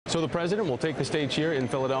So the president will take the stage here in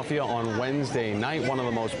Philadelphia on Wednesday night, one of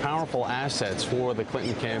the most powerful assets for the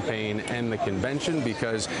Clinton campaign and the convention,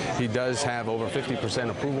 because he does have over 50%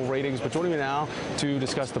 approval ratings. But joining me now to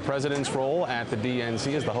discuss the president's role at the DNC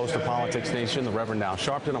is the host of Politics Nation, the Reverend Al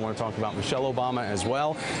Sharpton. I want to talk about Michelle Obama as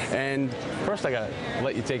well. And first, I got to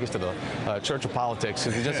let you take us to the Church of Politics,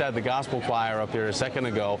 because we just had the gospel choir up here a second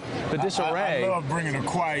ago. The disarray. I love bringing a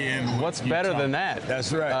choir in. What's better than that?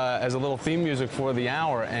 That's right. As a little theme music for the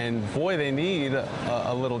hour. And boy, they need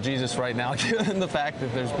a little Jesus right now, given the fact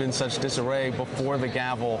that there's been such disarray before the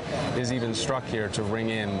gavel is even struck here to ring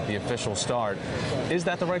in the official start. Is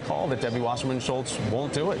that the right call, that Debbie Wasserman Schultz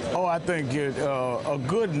won't do it? Oh, I think a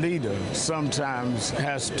good leader sometimes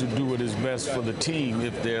has to do what is best for the team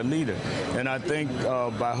if they're a leader. And I think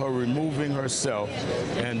by her removing herself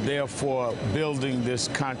and therefore building this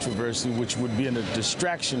controversy, which would be a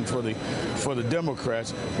distraction for the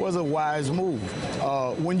Democrats, was a wise move.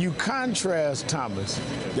 When you contrast, Thomas,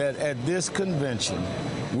 that at this convention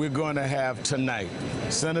we're going to have tonight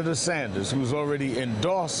Senator Sanders, who's already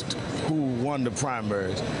endorsed who won the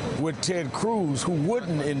primaries, with Ted Cruz, who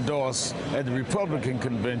wouldn't endorse at the Republican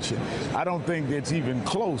convention. I don't think it's even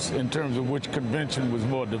close in terms of which convention was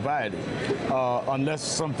more divided, unless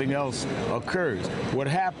something else occurs. What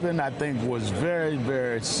happened, I think, was very,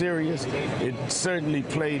 very serious. It certainly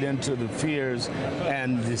played into the fears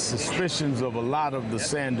and the suspicions of a lot of the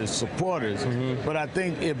Sanders supporters. But I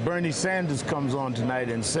think if Bernie Sanders comes on tonight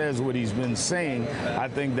and says what he's been saying, I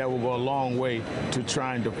think that will go a long way to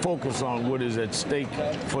trying to focus on what is at stake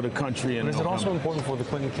for the country. But is it also important for the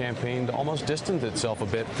Clinton campaign to almost distance itself a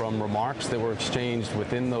bit from remarks that were exchanged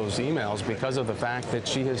within those emails, because of the fact that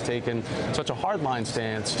she has taken such a hardline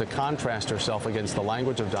stance to contrast herself against the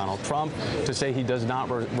language of Donald Trump, to say he does not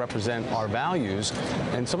represent our values,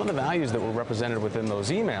 and some of the values that were represented within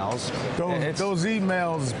those emails. Those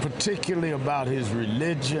emails, particularly about his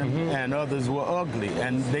religion and others, were ugly,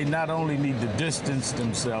 and they not only need to distance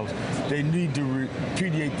themselves, they need to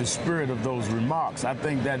repudiate the spirit of those remarks. I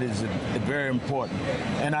think that is very important,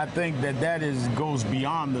 and I think that goes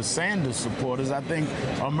beyond the Sanders supporters. I think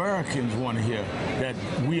Americans want to hear that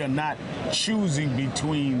we are not choosing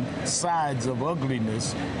between sides of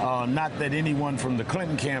ugliness. Not that anyone from the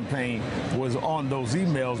Clinton campaign was on those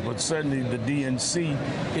emails, but certainly the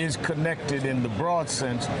DNC is connected in the broad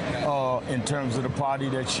sense in terms of the party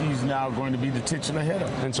that she's now going to be the titular head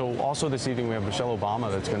of. And so also this evening we have Michelle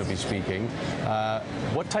Obama that's going to be speaking.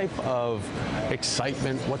 What type of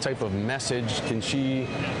excitement, what type of message can she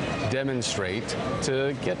demonstrate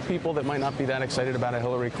to get people that might not be that excited about a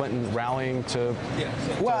Hillary Clinton rallying to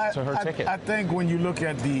her ticket? I think when you look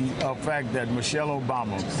at the fact that Michelle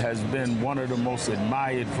Obama has been one of the most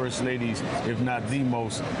admired first ladies, if not the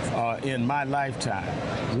most, in my lifetime,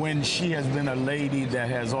 when she has been a lady that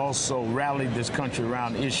has also rallied this country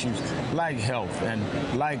around issues like health and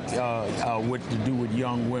like what to do with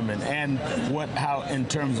young women, and how in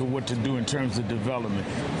terms of what to do in terms of development,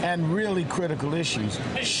 and really critical issues.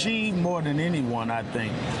 She, more than anyone, I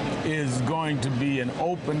think, is going to be an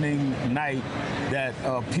opening night that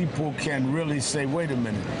people can really say, wait a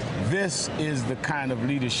minute, this is the kind of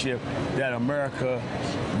leadership that America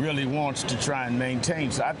really wants to try and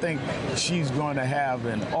maintain. So I think she's going to have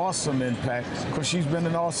an awesome impact, because she's been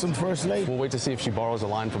an awesome first lady. We'll wait to see if she borrows a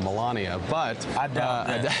line from Melania, but I doubt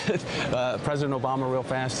that. President Obama, real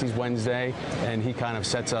fast, he's Wednesday, and he kind of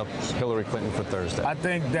sets up Hillary Clinton for Thursday. I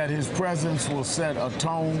think that his presence will set a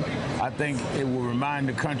tone. I think it will remind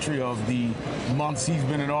the country of the months he's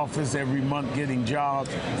been in office, every month getting jobs.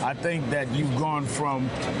 I think that you've gone from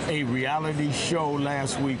a reality show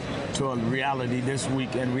last week to a reality this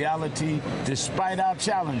week, and reality, despite our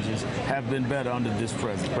challenges, have been better under this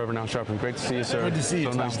president. Reverend Al Sharpton, great to see you, sir. Good to see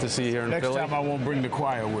you, So nice to see you here in Philly. Next time I won't bring the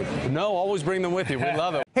choir with me. No, always bring them with you. We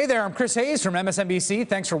love it. Hey there, I'm Chris Hayes from MSNBC.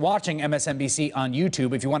 Thanks for watching MSNBC on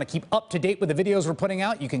YouTube. If you want to keep up to date with the videos we're putting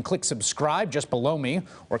out, you can click subscribe just below me,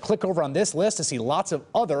 or click over on this list to see lots of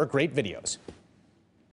other great videos.